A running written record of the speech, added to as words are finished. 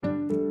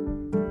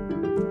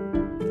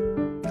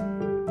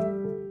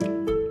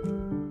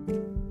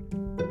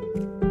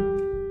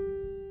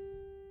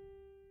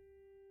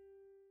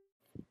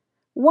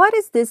what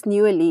is this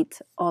new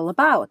elite all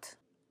about?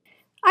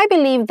 I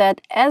believe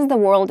that as the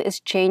world is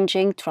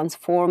changing,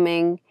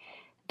 transforming,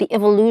 the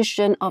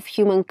evolution of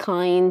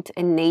humankind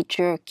and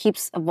nature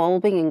keeps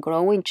evolving and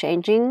growing,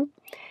 changing,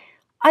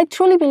 I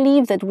truly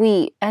believe that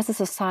we as a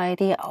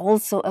society are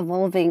also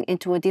evolving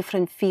into a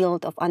different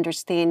field of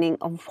understanding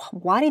of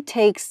what it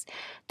takes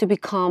to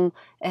become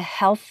a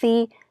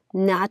healthy,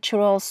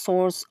 natural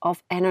source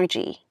of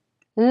energy.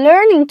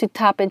 Learning to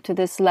tap into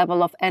this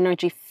level of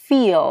energy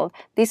field,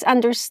 this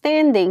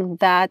understanding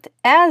that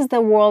as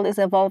the world is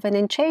evolving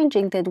and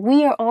changing, that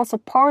we are also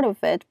part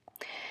of it,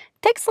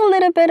 takes a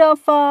little bit of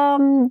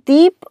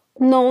deep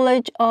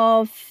knowledge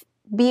of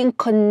being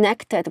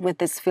connected with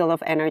this field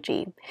of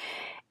energy.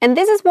 And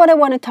this is what I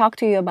want to talk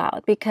to you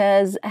about,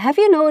 because have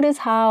you noticed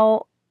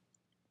how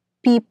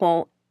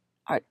people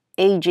are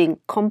aging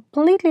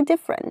completely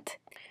different?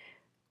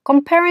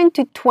 Comparing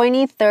to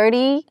 20,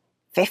 30,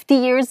 50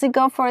 years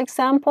ago, for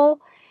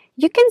example,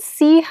 you can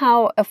see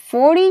how a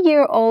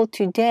 40-year-old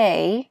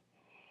today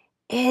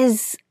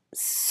is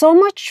so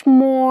much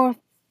more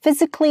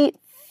physically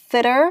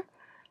fitter,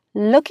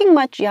 looking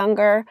much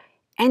younger,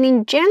 and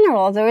in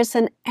general, there is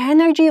an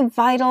energy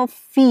vital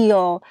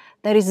feel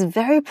that is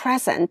very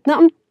present.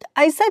 Now,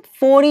 I said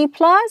 40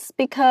 plus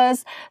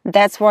because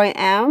that's where I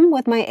am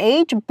with my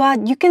age,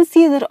 but you can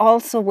see that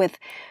also with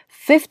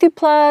 50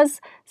 plus,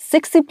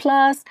 60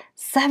 plus,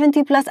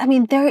 70 plus. I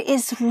mean, there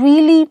is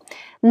really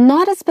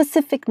not a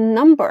specific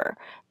number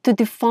to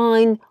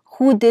define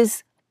who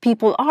these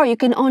people are. You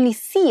can only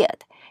see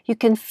it. You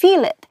can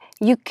feel it.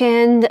 You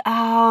can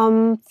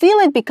feel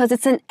it because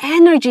it's an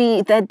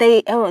energy that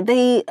they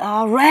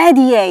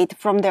radiate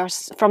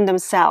from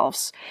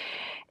themselves.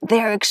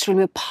 They're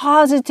extremely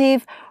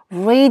positive,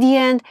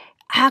 radiant,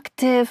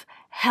 active,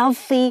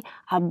 healthy,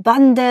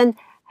 abundant,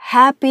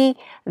 happy.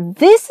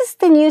 This is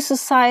the new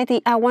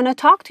society I want to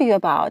talk to you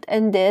about,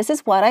 and this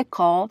is what I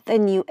call the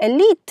new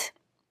elite.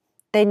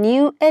 The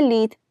new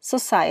elite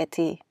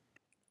society.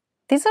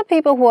 These are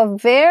people who are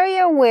very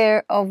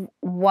aware of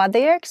what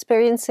they are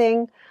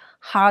experiencing,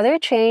 how they're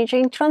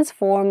changing,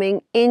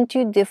 transforming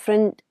into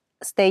different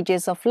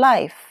stages of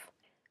life.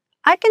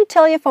 I can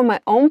tell you from my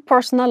own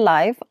personal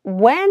life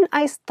when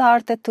I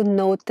started to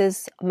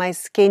notice my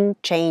skin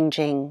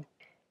changing.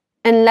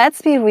 And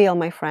let's be real,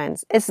 my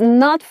friends, it's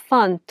not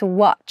fun to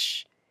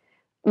watch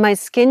my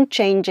skin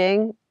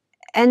changing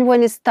and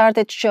when it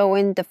started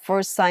showing the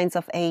first signs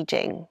of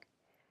aging.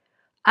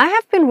 I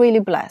have been really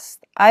blessed.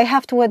 I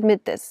have to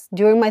admit this.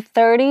 During my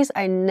 30s,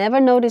 I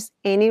never noticed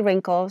any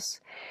wrinkles.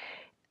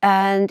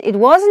 And it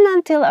wasn't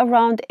until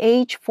around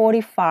age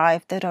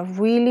 45 that I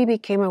really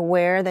became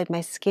aware that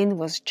my skin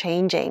was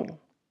changing.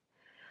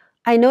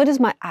 I noticed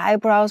my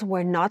eyebrows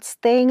were not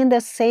staying in the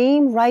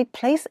same right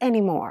place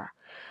anymore.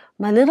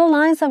 My little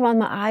lines around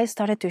my eyes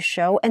started to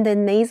show, and the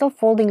nasal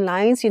folding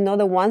lines,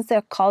 the ones that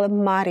are called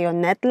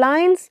marionette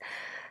lines,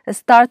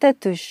 started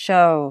to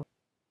show.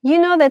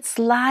 That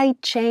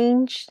slight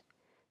change,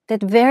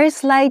 that very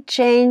slight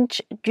change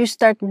you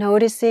start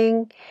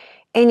noticing,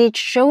 and it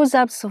shows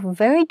up so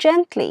very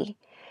gently,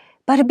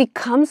 but it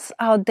becomes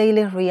our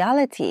daily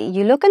reality.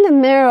 You look in the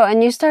mirror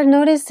and you start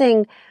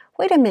noticing,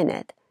 wait a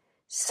minute,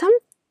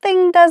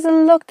 something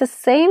doesn't look the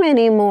same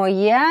anymore.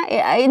 Yeah,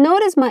 I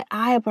notice my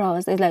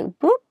eyebrows. It's like,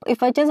 boop,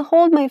 if I just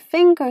hold my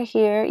finger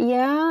here,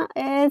 yeah,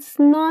 it's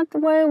not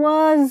where it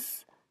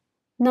was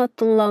not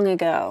too long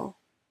ago.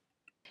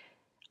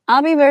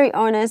 I'll be very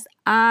honest,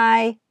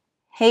 I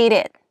hate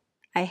it.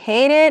 I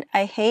hate it,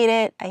 I hate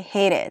it, I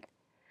hate it.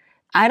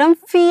 I don't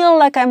feel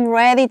like I'm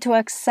ready to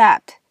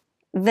accept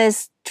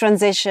this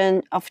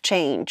transition of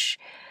change.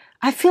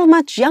 I feel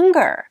much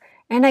younger.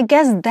 And I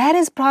guess that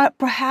is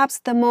perhaps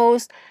the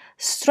most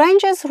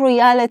strangest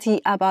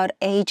reality about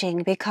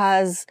aging,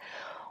 because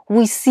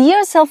we see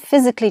ourselves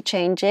physically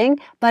changing,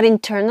 but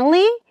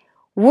internally,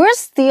 we're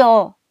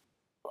still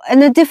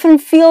in a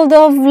different field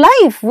of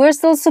life. We're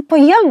still super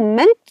young.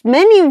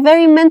 Many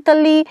very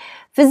mentally,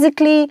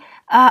 physically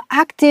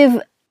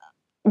active,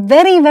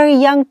 very, very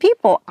young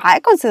people. I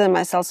consider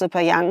myself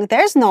super young.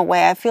 There's no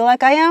way I feel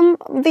like I am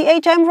the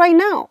age I'm right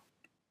now.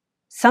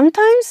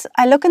 Sometimes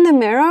I look in the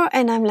mirror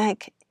and I'm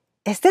like,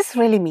 is this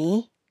really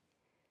me?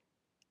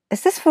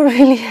 Is this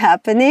really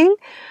happening?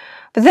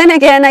 But then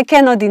again, I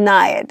cannot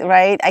deny it,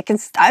 right?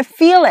 I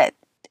feel it.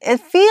 I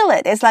feel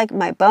it. It's like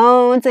my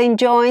bones and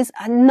joints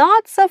are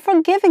not so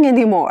forgiving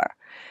anymore.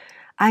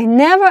 I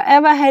never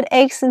ever had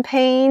aches and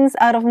pains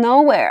out of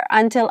nowhere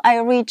until I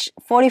reached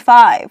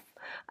 45.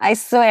 I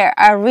swear,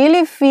 I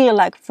really feel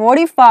like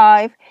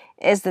 45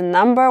 is the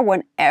number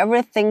when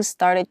everything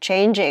started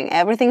changing,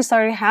 everything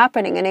started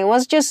happening. And it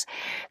was just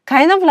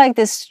kind of like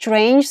this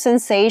strange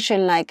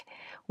sensation, like,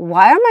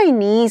 why are my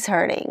knees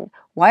hurting?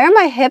 Why are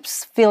my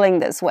hips feeling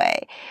this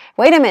way?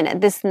 Wait a minute,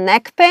 this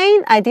neck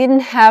pain, I didn't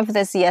have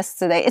this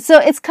yesterday. So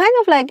it's kind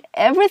of like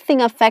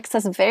everything affects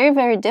us very,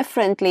 very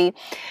differently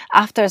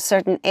after a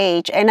certain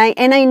age. And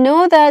I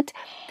know that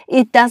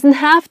it doesn't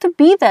have to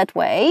be that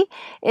way.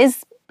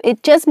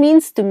 It just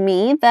means to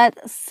me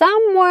that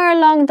somewhere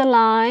along the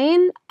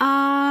line,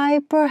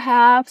 I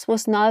perhaps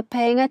was not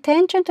paying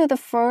attention to the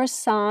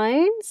first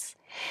signs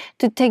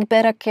to take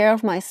better care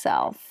of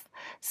myself.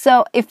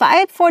 So if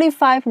I at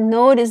 45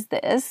 notice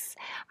this,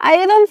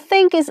 I don't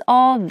think it's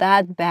all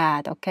that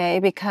bad, okay?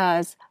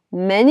 Because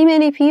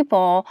many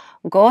people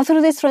go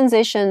through these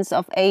transitions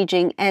of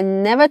aging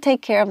and never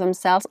take care of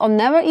themselves, or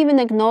never even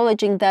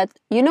acknowledging that,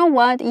 you know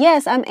what,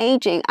 yes, I'm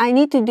aging. I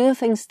need to do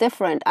things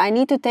different. I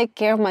need to take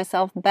care of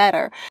myself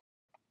better.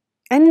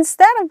 And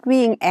instead of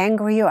being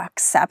angry or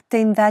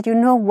accepting that, you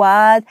know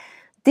what,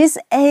 these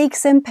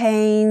aches and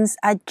pains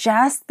are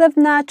just the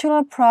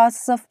natural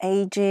process of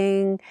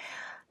aging.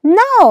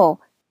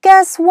 No,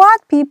 guess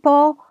what,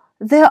 people?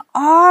 There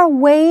are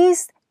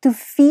ways to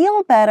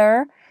feel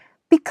better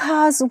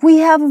because we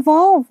have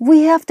evolved.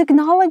 We have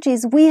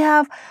technologies. We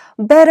have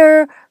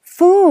better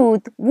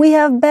food. We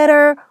have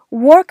better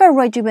workout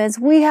regimens.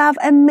 We have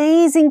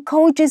amazing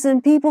coaches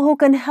and people who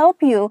can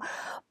help you.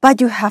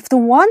 But you have to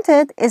want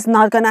it. It's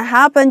not going to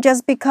happen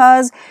just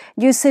because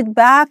you sit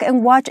back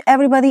and watch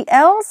everybody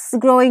else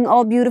growing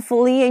all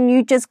beautifully and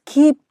you just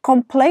keep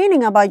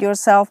complaining about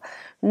yourself.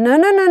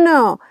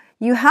 No.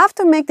 You have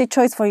to make the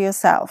choice for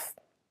yourself.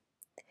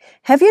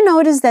 Have you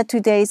noticed that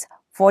today's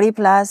 40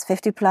 plus,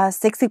 50 plus,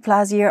 60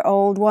 plus year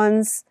old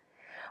ones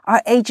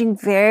are aging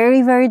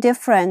very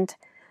different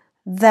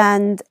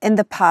than in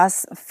the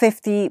past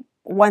 50,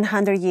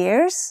 100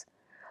 years?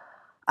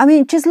 I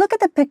mean, just look at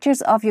the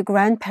pictures of your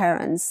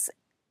grandparents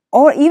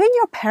or even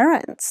your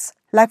parents.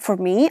 Like for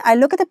me, I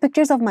look at the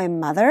pictures of my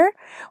mother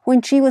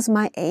when she was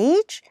my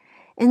age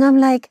and I'm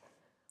like,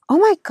 oh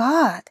my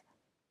God,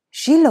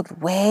 she looked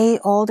way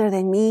older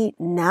than me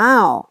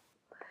now.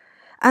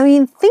 I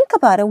mean, think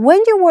about it.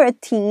 When you were a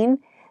teen,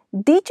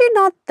 did you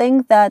not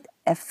think that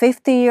a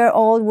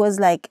 50-year-old was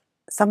like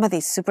somebody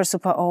super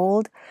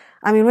old?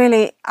 I mean,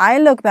 really, I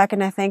look back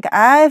and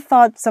I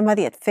thought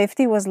somebody at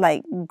 50 was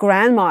like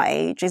grandma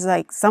age, is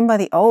like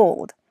somebody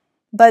old.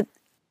 But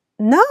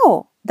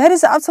no, that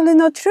is absolutely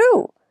not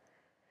true.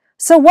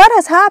 So what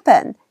has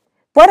happened?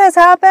 What has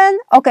happened?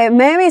 Okay,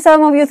 maybe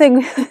some of you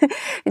think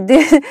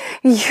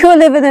you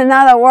live in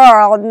another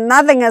world.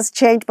 Nothing has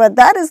changed, but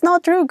that is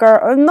not true,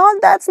 girl. No,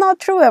 that's not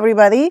true,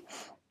 everybody.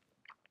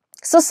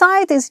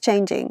 Society is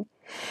changing.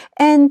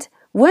 And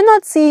we're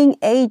not seeing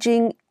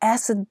aging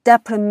as a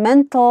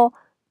detrimental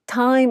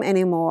time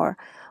anymore,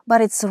 but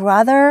it's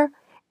rather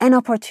an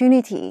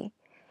opportunity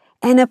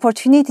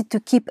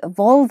to keep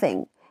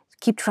evolving,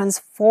 keep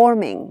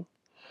transforming.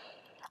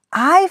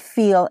 I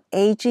feel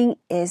aging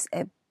is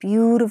a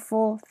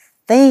beautiful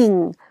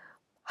thing.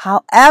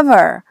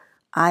 However,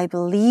 I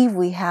believe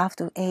we have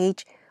to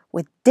age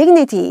with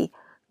dignity,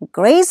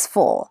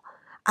 graceful.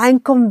 I'm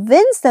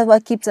convinced that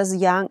what keeps us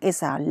young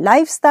is our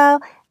lifestyle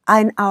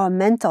and our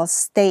mental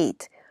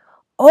state.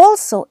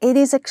 Also, it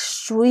is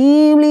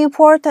extremely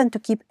important to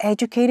keep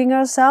educating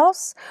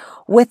ourselves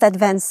with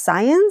advanced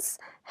science,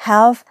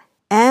 health,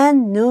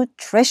 and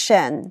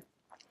nutrition.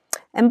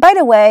 And by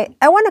the way,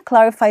 I want to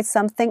clarify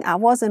something. I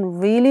wasn't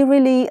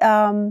really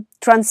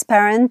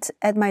transparent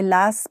at my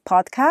last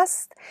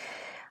podcast.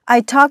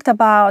 I talked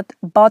about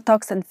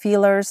Botox and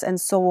fillers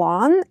and so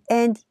on.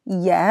 And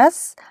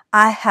yes,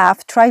 I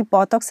have tried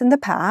Botox in the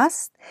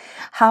past.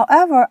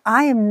 However,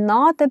 I am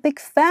not a big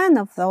fan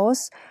of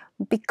those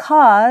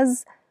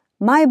because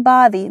my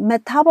body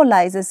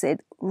metabolizes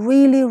it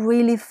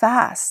really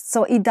fast.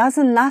 So it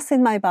doesn't last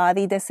in my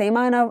body the same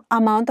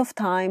amount of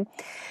time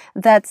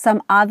that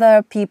some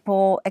other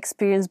people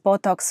experience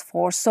Botox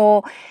for.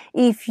 So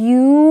if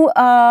you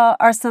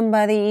are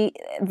somebody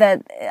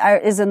that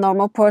is a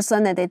normal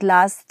person and it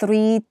lasts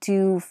 3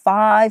 to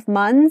 5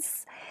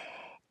 months,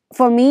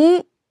 for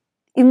me,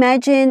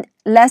 imagine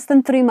less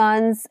than 3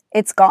 months,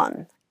 it's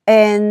gone.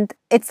 And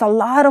it's a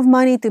lot of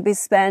money to be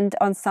spent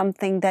on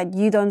something that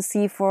you don't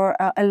see for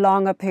a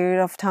longer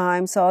period of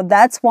time. So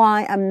that's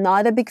why I'm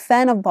not a big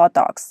fan of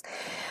Botox.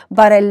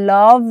 But I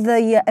love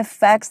the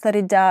effects that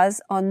it does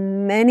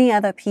on many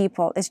other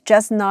people. It's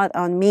just not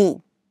on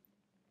me.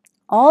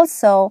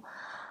 Also,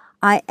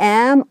 I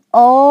am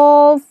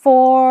all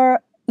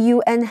for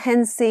you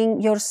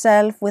enhancing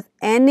yourself with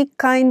any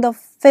kind of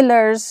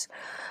fillers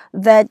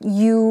that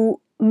you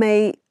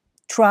may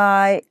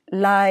try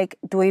like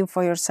doing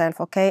for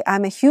yourself, okay?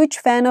 I'm a huge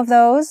fan of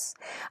those.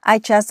 I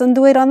just don't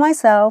do it on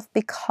myself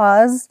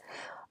because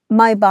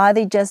my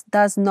body just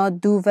does not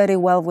do very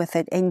well with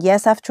it. And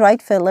yes, I've tried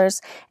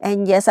fillers,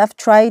 and yes, I've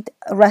tried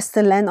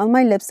Restylane on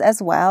my lips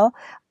as well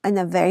in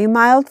a very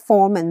mild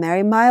form and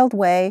very mild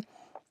way,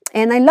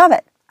 and I love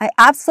it. I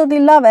absolutely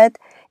love it.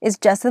 It's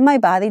just that my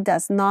body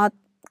does not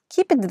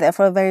keep it there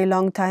for a very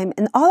long time.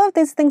 And all of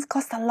these things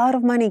cost a lot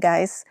of money,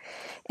 guys.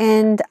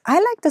 And I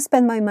like to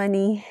spend my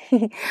money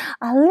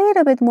a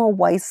little bit more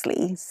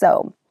wisely.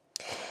 So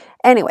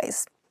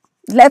anyways,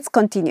 let's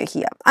continue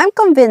here. I'm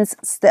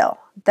convinced still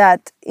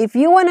that if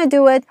you want to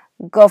do it,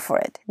 go for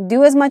it.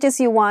 Do as much as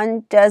you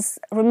want. Just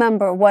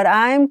remember, what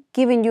I'm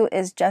giving you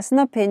is just an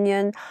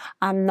opinion.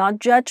 I'm not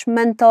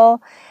judgmental.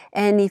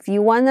 And if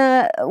you want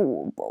to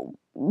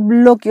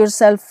look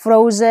yourself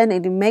frozen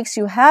and it makes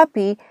you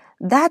happy,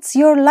 that's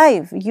your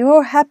life.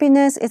 Your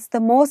happiness is the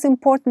most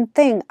important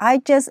thing. I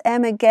just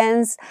am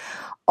against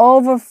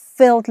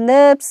overfilled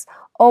lips,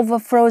 over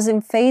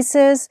frozen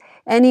faces.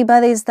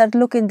 Anybody start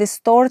looking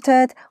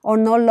distorted or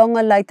no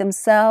longer like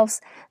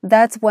themselves,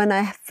 that's when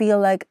I feel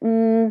like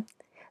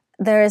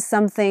there is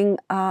something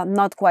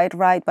not quite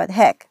right. But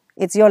heck,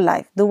 it's your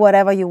life. Do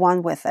whatever you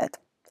want with it.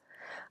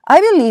 I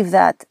believe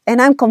that,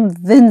 and I'm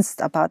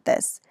convinced about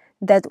this,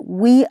 that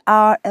we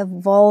are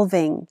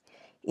evolving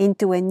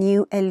into a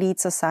new elite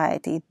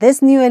society.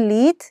 This new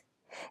elite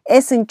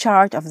is in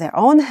charge of their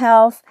own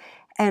health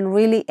and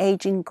really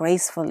aging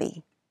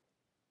gracefully.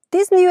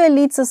 This new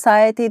elite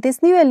society,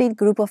 this new elite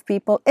group of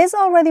people is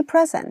already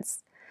present.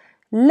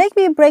 Let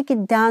me break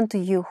it down to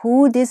you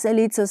who this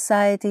elite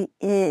society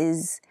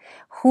is.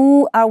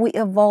 Who are we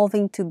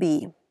evolving to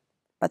be?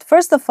 But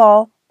first of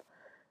all,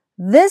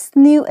 this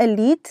new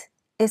elite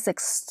is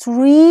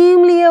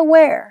extremely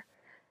aware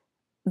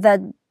that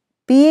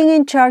being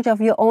in charge of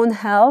your own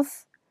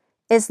health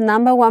is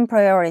number one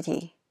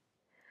priority.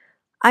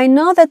 I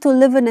know that to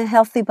live in a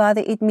healthy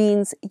body, it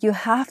means you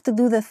have to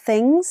do the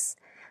things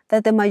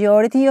that the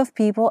majority of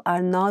people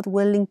are not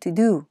willing to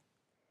do.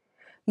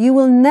 You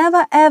will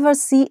never ever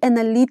see an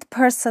elite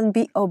person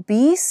be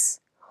obese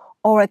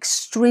or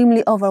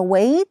extremely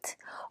overweight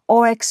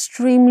or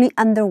extremely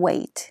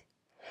underweight.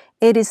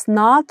 It is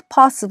not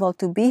possible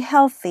to be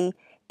healthy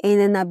in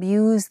an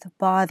abused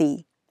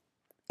body.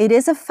 It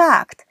is a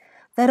fact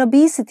that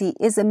obesity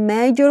is a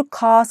major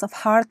cause of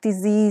heart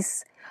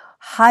disease,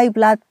 high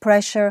blood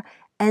pressure,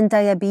 and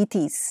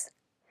diabetes.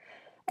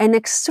 An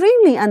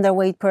extremely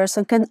underweight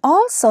person can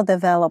also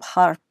develop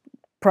heart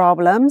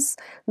problems,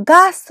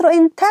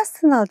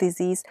 gastrointestinal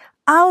disease,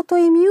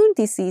 autoimmune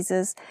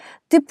diseases,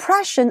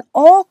 depression,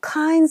 all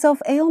kinds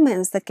of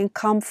ailments that can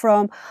come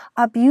from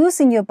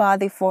abusing your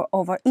body for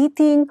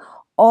overeating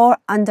or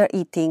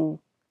undereating.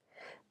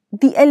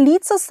 The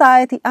elite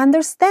society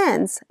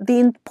understands the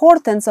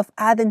importance of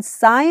adding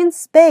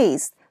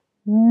science-based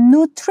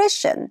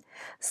nutrition,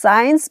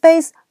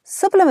 science-based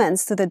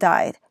supplements to the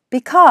diet,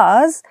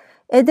 because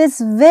it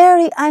is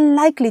very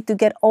unlikely to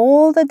get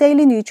all the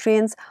daily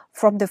nutrients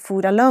from the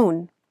food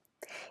alone.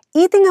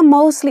 Eating a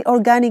mostly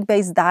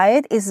organic-based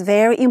diet is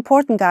very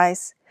important,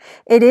 guys.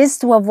 It is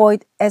to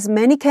avoid as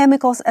many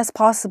chemicals as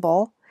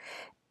possible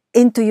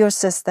into your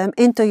system,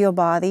 into your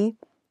body.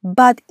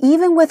 But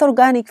even with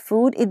organic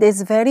food, it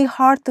is very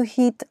hard to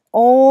hit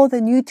all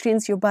the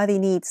nutrients your body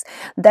needs.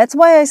 That's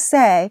why I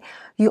say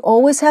you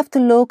always have to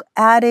look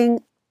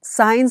adding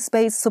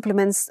science-based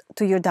supplements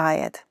to your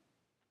diet.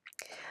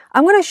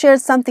 I'm going to share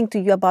something to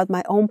you about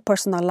my own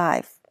personal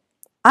life.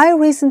 I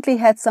recently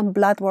had some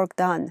blood work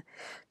done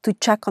to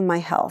check on my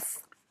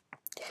health.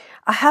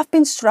 I have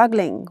been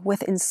struggling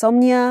with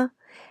insomnia,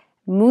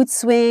 mood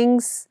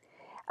swings.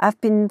 I've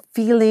been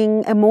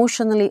feeling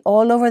emotionally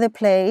all over the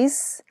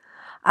place.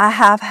 I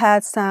have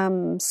had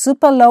some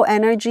super low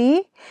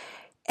energy,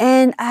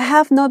 and I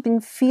have not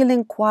been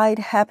feeling quite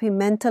happy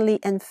mentally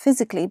and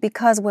physically,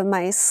 because when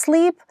my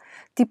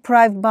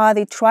sleep-deprived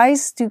body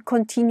tries to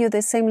continue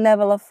the same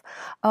level of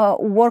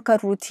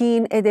workout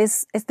routine,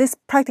 it's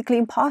practically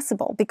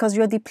impossible because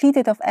you're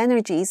depleted of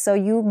energy. So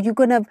you're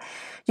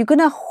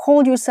gonna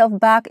hold yourself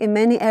back in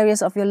many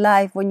areas of your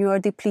life when you are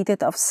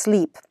depleted of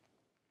sleep.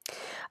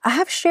 I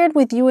have shared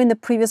with you in the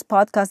previous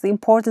podcast the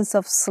importance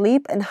of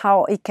sleep and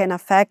how it can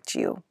affect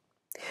you.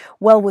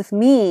 Well, with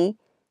me,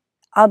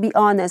 I'll be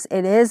honest,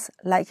 it is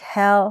like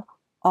hell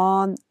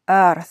on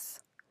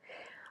earth.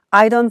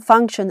 I don't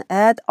function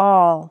at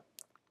all.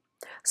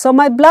 So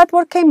my blood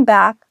work came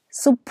back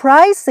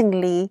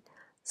surprisingly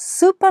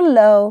super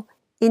low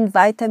in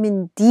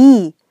vitamin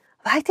D.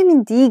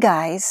 Vitamin D,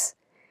 guys.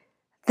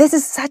 This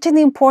is such an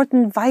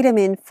important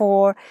vitamin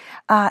for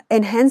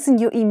enhancing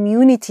your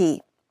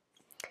immunity.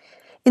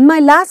 In my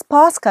last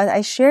podcast, I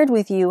shared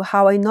with you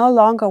how I no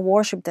longer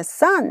worship the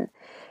sun.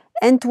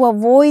 And to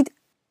avoid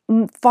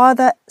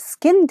further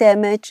skin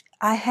damage,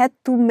 I had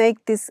to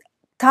make this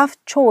tough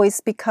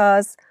choice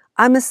because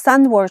I'm a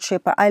sun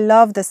worshiper. I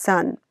love the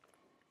sun.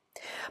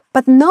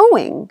 But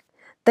knowing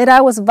that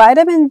I was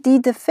vitamin D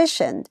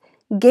deficient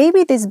gave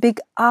me this big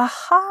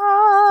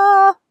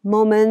aha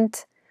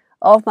moment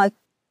of my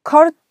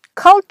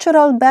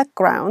cultural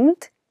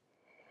background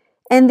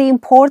and the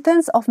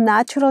importance of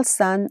natural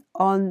sun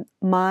on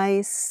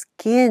my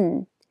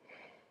skin.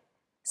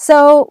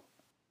 So,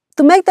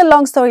 to make the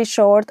long story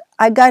short,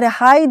 I got a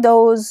high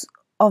dose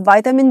of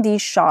vitamin D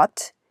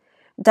shot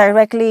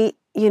directly,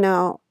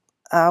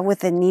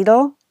 with a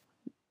needle.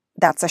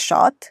 That's a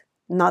shot,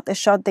 not a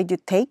shot that you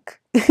take.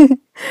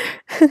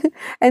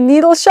 A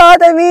needle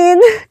shot, I mean.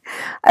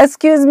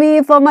 Excuse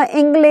me for my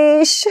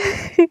English.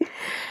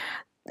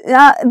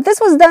 This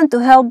was done to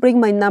help bring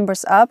my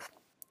numbers up.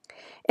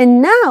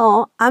 And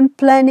now I'm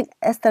planning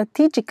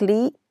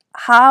strategically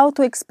how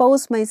to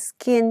expose my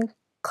skin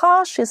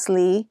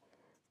cautiously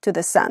to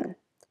the sun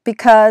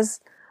because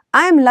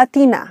I'm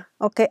Latina,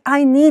 okay?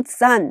 I need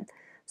sun.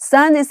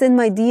 Sun is in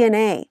my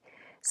DNA.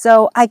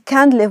 So I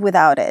can't live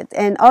without it.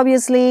 And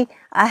obviously,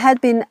 I had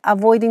been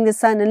avoiding the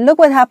sun, and look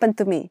what happened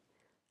to me.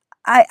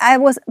 I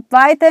was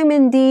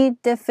vitamin D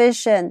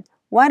deficient.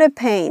 What a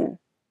pain.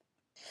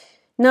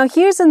 Now,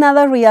 here's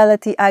another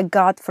reality I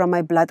got from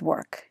my blood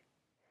work.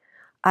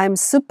 I'm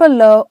super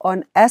low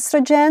on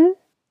estrogen,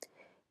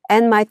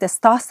 and my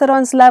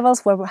testosterone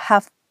levels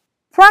have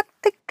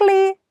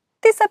practically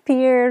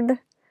disappeared.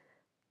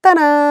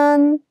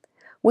 Ta-da!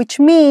 Which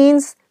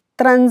means,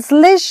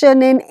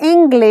 translation in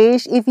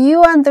English, if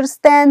you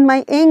understand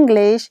my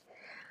English,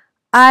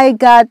 I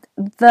got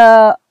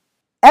the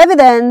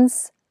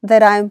evidence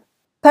that I'm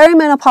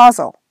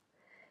perimenopausal.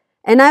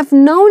 And I've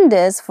known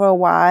this for a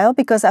while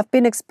because I've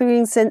been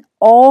experiencing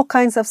all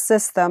kinds of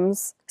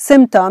symptoms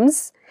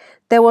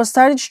that were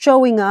started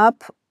showing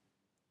up,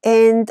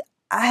 and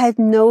I had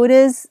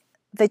noticed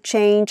the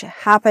change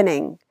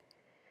happening.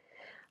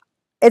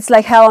 It's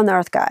like hell on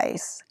earth,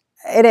 guys.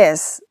 It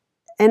is.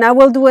 And I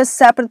will do a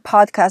separate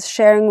podcast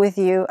sharing with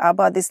you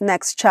about this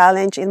next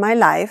challenge in my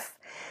life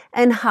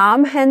and how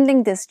I'm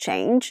handling this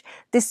change,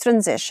 this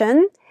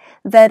transition,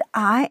 that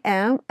I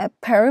am a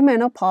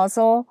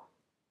perimenopausal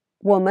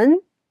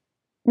woman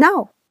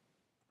now.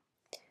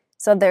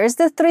 So there's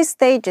the 3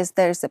 stages.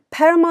 There's the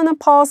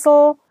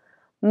perimenopausal,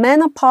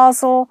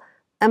 menopausal,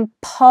 and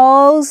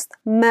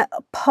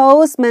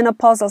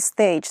post-menopausal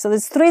stage. So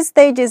there's 3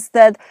 stages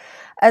that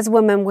as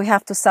women we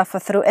have to suffer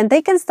through, and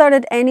they can start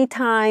at any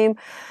time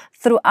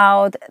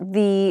throughout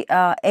the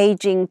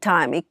aging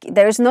time.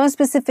 There is no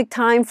specific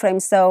time frame.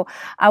 So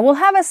I will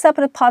have a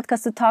separate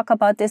podcast to talk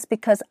about this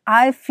because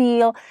I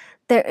feel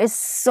there is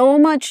so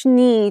much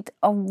need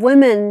of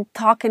women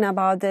talking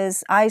about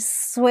this. I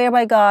swear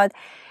by God,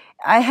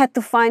 I had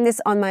to find this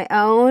on my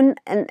own,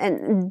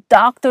 and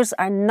doctors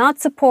are not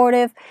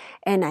supportive,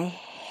 and I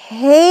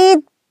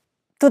hate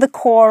to the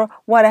core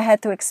what I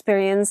had to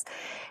experience.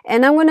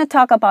 And I'm going to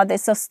talk about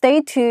this. So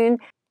stay tuned.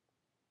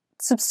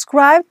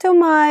 Subscribe to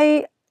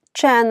my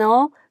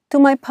channel, to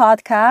my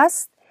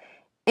podcast,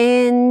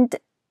 and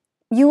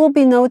you will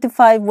be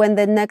notified when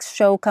the next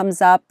show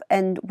comes up.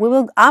 And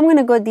I'm going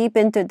to go deep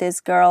into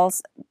this,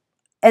 girls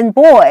and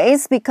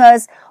boys,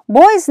 because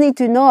boys need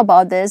to know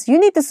about this. You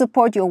need to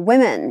support your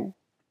women.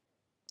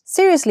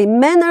 Seriously,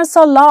 men are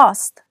so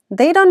lost.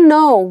 They don't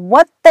know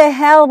what the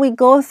hell we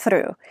go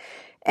through.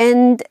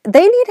 And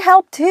they need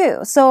help too.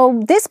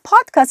 So this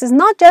podcast is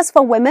not just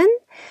for women.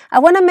 I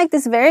want to make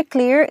this very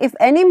clear. If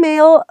any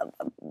male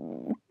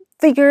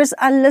figures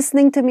are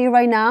listening to me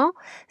right now,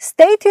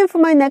 stay tuned for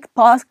my next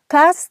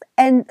podcast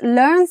and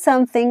learn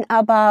something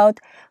about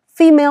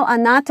female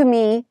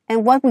anatomy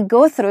and what we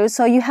go through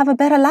so you have a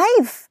better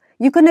life.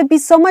 You're going to be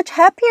so much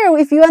happier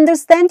if you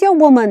understand your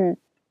woman.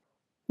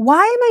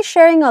 Why am I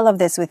sharing all of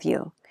this with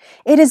you?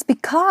 It is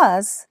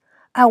because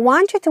I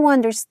want you to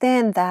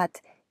understand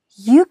that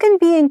you can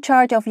be in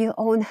charge of your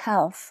own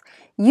health.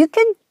 You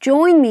can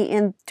join me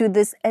into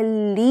this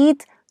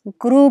elite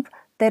group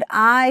that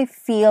I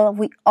feel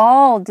we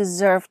all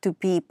deserve to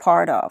be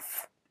part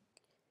of.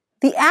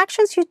 The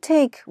actions you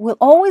take will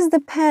always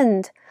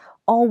depend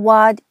on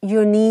what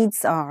your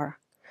needs are.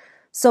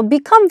 So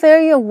become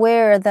very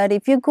aware that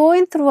if you're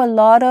going through a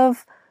lot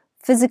of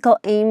physical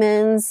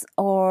ailments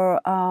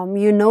or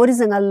you're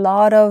noticing a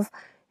lot of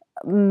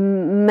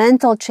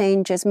mental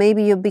changes,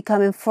 maybe you're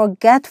becoming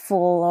forgetful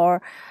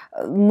or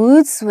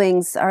mood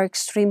swings are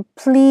extreme,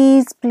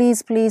 please,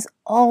 please, please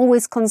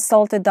always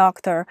consult a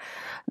doctor.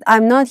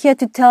 I'm not here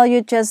to tell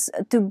you just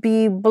to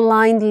be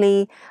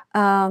blindly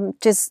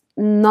just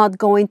not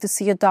going to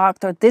see a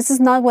doctor. This is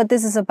not what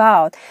this is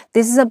about.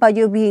 This is about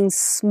you being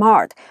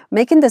smart,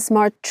 making the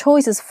smart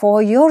choices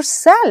for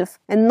yourself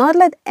and not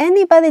let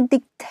anybody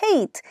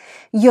dictate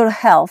your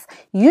health.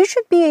 You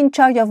should be in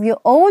charge of your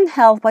own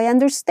health by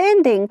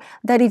understanding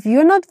that if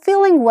you're not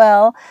feeling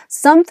well,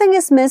 something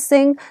is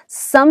missing,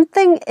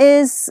 something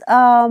is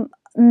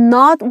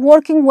not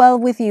working well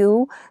with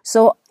you,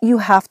 so you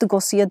have to go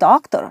see a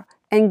doctor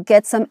and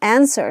get some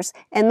answers.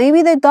 And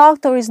maybe the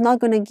doctor is not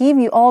going to give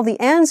you all the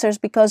answers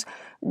because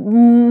a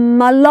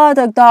lot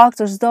of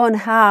doctors don't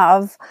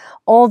have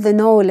all the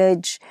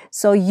knowledge.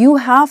 So you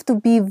have to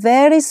be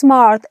very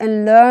smart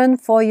and learn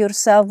for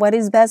yourself what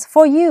is best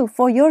for you,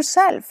 for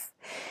yourself.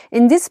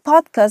 In this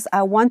podcast,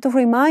 I want to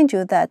remind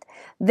you that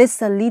this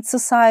elite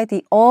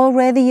society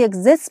already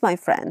exists, my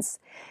friends,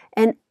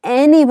 and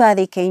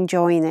anybody can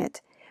join it.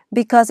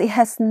 Because it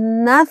has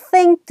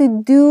nothing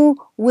to do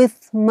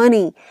with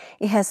money.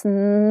 It has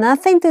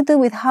nothing to do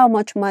with how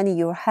much money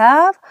you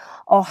have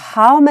or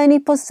how many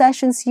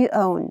possessions you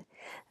own.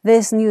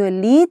 This new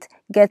elite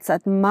gets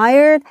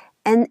admired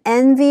and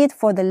envied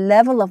for the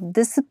level of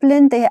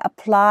discipline they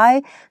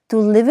apply to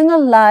living a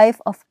life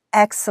of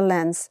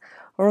excellence.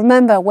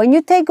 Remember, when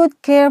you take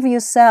good care of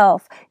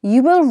yourself,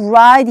 you will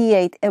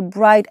radiate a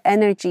bright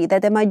energy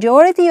that the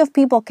majority of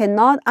people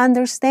cannot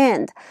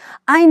understand.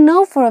 I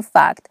know for a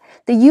fact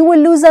that you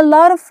will lose a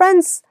lot of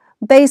friends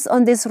based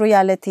on this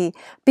reality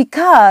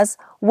because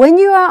When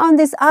you are on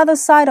this other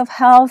side of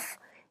health,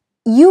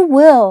 you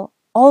will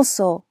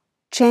also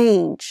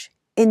change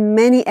in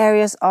many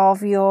areas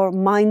of your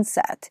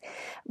mindset.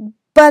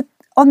 But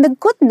on the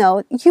good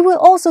note, you will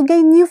also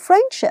gain new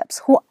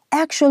friendships who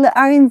actually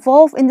are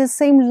involved in the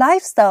same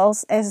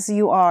lifestyles as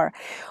you are,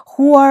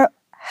 who are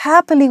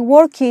happily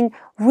working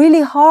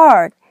really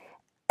hard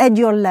at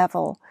your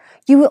level.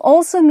 You will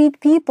also meet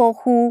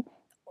people who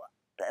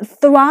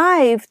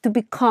thrive to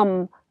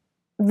become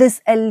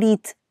this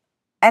elite,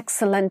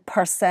 excellent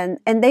person,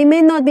 and they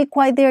may not be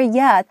quite there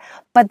yet,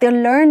 but they're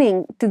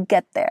learning to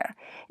get there.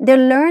 They're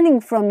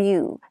learning from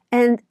you.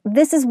 And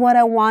this is what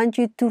I want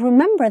you to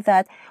remember,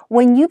 that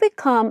when you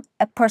become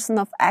a person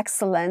of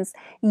excellence,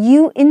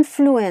 you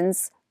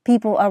influence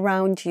people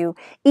around you,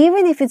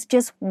 even if it's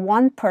just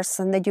one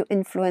person that you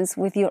influence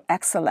with your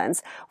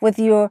excellence, with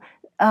your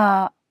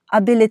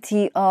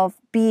ability of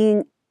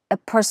being a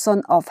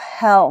person of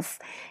health.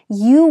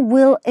 You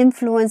will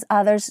influence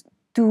others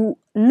to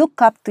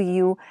look up to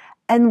you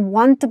and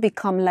want to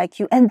become like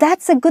you. And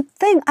that's a good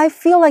thing. I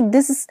feel like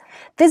this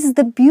is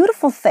the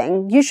beautiful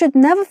thing. You should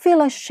never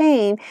feel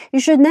ashamed. You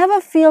should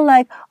never feel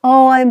like,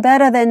 oh, I'm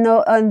better than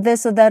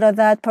this or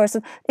that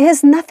person. It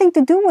has nothing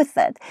to do with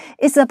it.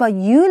 It's about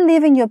you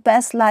living your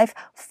best life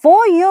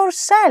for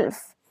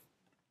yourself.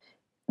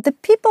 The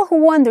people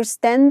who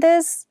understand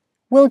this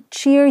will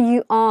cheer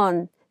you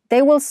on.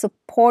 They will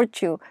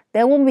support you.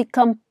 They will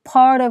become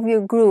part of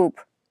your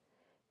group.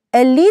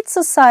 Elite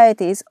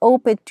society is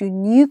open to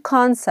new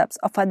concepts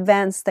of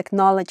advanced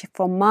technology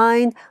for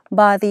mind,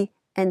 body,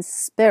 and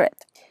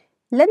spirit.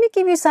 Let me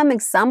give you some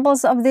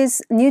examples of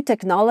these new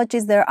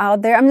technologies that are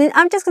out there. I mean,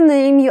 I'm just going to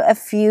name you a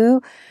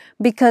few,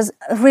 because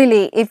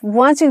really, if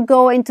once you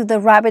go into the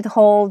rabbit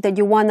hole that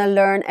you want to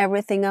learn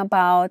everything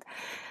about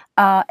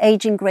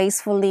aging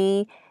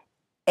gracefully,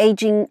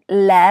 aging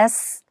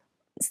less,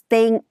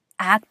 staying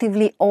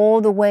actively all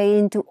the way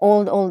into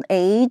old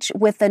age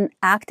with an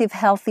active,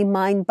 healthy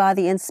mind,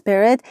 body, and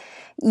spirit,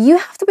 you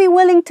have to be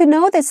willing to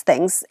know these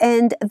things.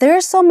 And there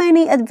are so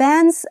many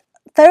advanced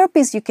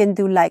therapies you can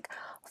do, like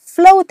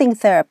floating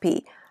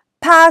therapy,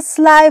 past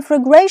life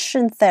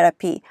regression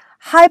therapy,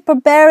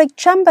 hyperbaric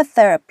chamber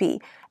therapy,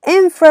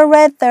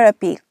 infrared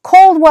therapy,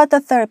 cold water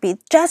therapy,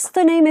 just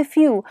to name a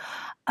few.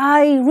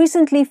 I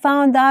recently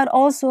found out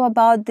also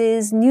about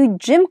this new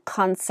gym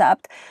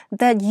concept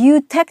that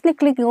you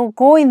technically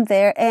go in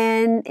there,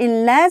 and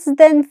in less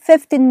than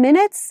 15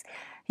 minutes,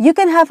 you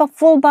can have a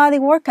full body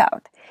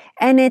workout.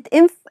 And it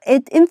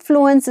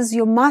influences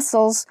your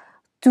muscles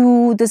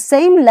to the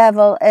same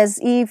level as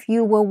if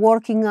you were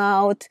working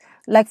out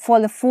like for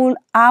the full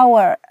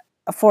hour,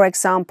 for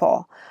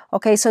example.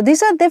 Okay, so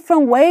these are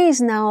different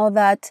ways now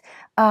that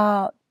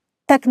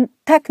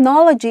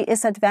technology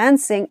is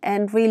advancing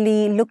and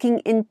really looking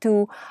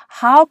into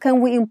how can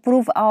we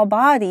improve our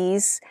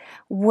bodies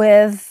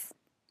with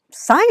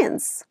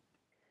science.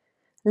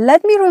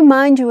 Let me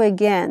remind you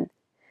again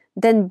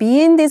that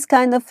being this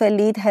kind of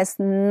elite has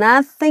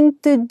nothing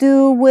to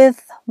do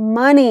with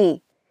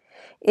money.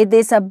 It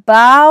is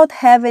about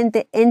having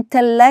the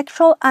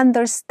intellectual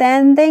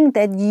understanding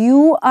that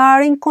you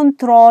are in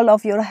control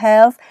of your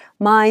health,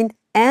 mind,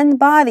 and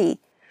body.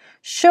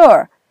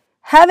 Sure,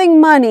 having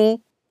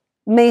money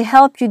may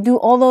help you do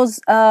all those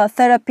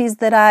therapies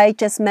that I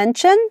just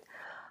mentioned.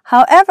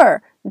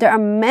 However, there are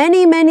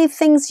many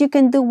things you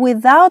can do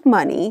without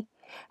money,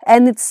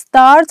 and it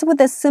starts with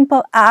the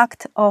simple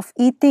act of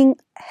eating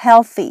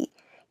healthy,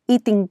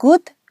 eating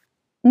good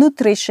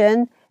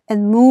nutrition,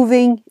 and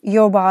moving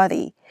your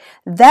body.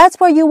 That's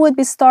where you would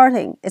be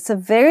starting. It's a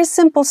very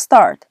simple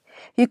start.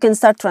 You can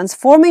start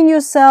transforming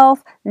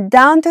yourself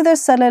down to the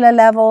cellular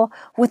level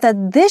with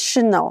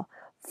additional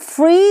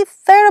free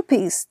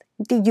therapies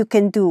that you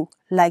can do,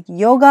 like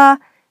yoga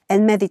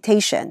and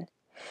meditation.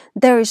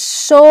 There is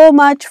so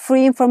much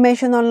free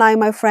information online,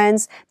 my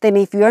friends, that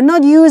if you're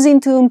not using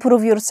to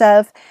improve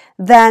yourself,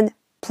 then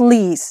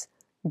please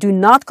do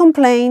not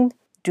complain,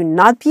 do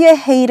not be a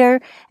hater,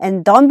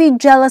 and don't be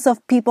jealous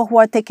of people who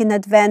are taking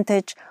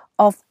advantage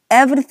of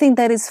everything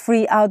that is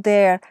free out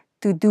there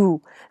to do.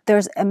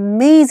 There's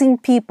amazing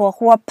people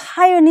who are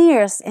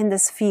pioneers in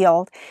this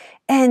field.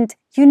 And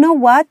you know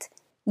what?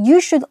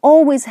 You should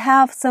always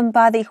have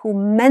somebody who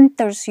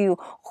mentors you,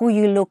 who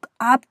you look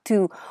up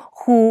to,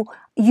 who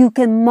you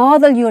can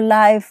model your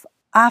life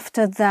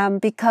after them,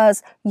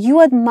 because you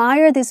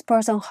admire this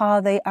person, how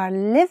they are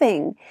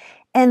living.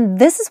 And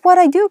this is what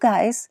I do,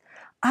 guys.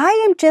 I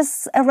am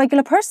just a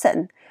regular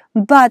person,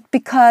 but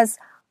because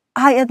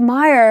I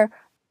admire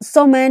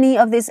so many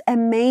of these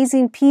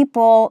amazing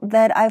people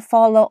that I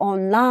follow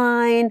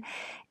online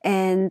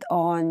and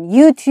on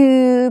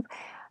YouTube,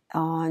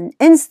 on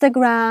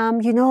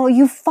Instagram,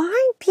 you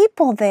find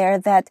people there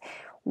that,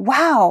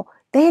 wow,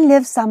 they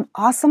live some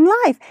awesome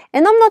life.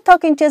 And I'm not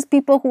talking just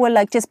people who are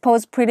like just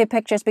post pretty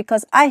pictures,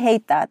 because I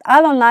hate that.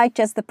 I don't like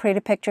just the pretty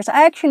pictures.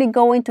 I actually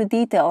go into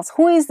details.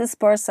 Who is this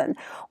person?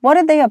 What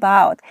are they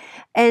about?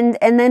 And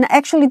then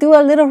actually do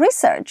a little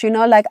research,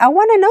 like I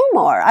want to know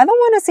more. I don't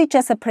want to see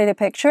just a pretty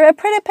picture. A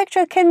pretty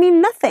picture can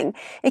mean nothing.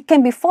 It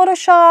can be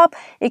Photoshop.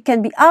 It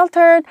can be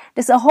altered.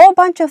 There's a whole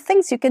bunch of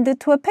things you can do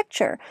to a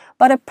picture.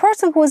 But a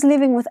person who is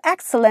living with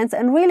excellence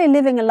and really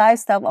living a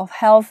lifestyle of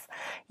health,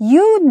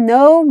 you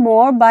know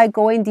more by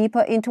going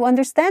deeper into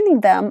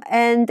understanding them.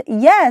 And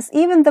yes,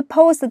 even the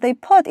posts that they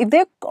put, if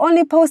they're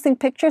only posting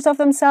pictures of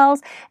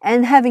themselves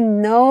and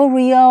having no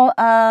real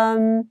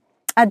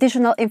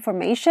additional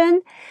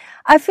information,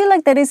 I feel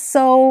like that is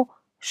so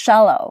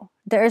shallow.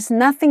 There is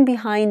nothing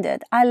behind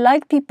it. I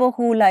like people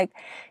who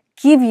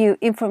give you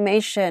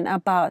information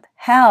about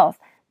health,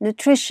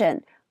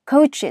 nutrition,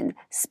 coaching,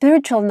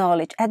 spiritual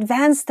knowledge,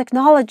 advanced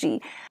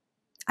technology.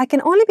 I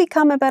can only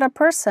become a better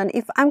person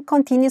if I'm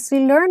continuously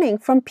learning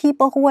from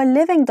people who are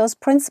living those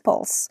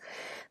principles.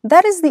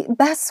 That is the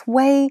best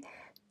way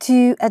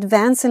to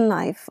advance in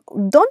life.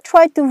 Don't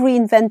try to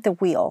reinvent the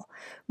wheel.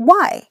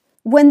 Why?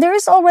 When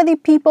there's already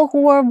people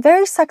who are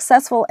very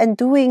successful and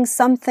doing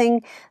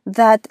something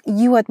that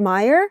you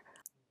admire,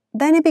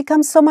 then it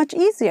becomes so much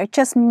easier.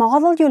 Just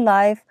model your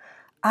life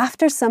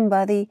after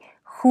somebody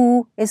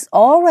who is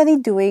already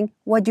doing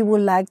what you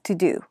would like to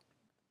do.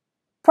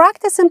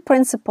 Practicing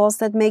principles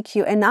that make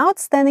you an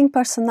outstanding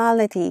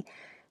personality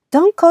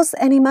don't cost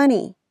any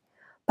money,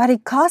 but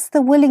it costs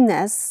the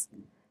willingness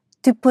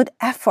to put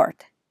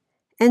effort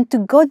and to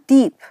go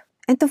deep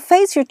and to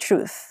face your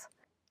truth.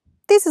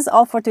 This is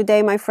all for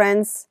today, my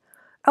friends.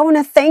 I want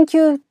to thank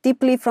you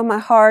deeply from my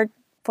heart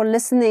for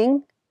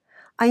listening.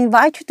 I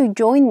invite you to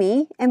join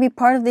me and be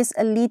part of this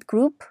elite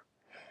group.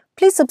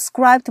 Please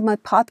subscribe to my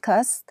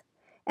podcast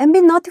and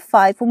be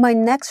notified when my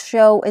next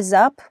show is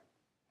up.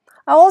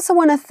 I also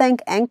want to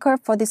thank Anchor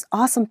for this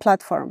awesome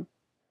platform.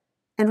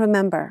 And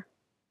remember,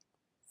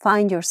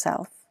 find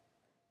yourself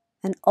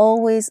and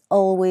always,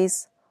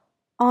 always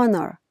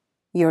honor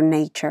your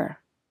nature.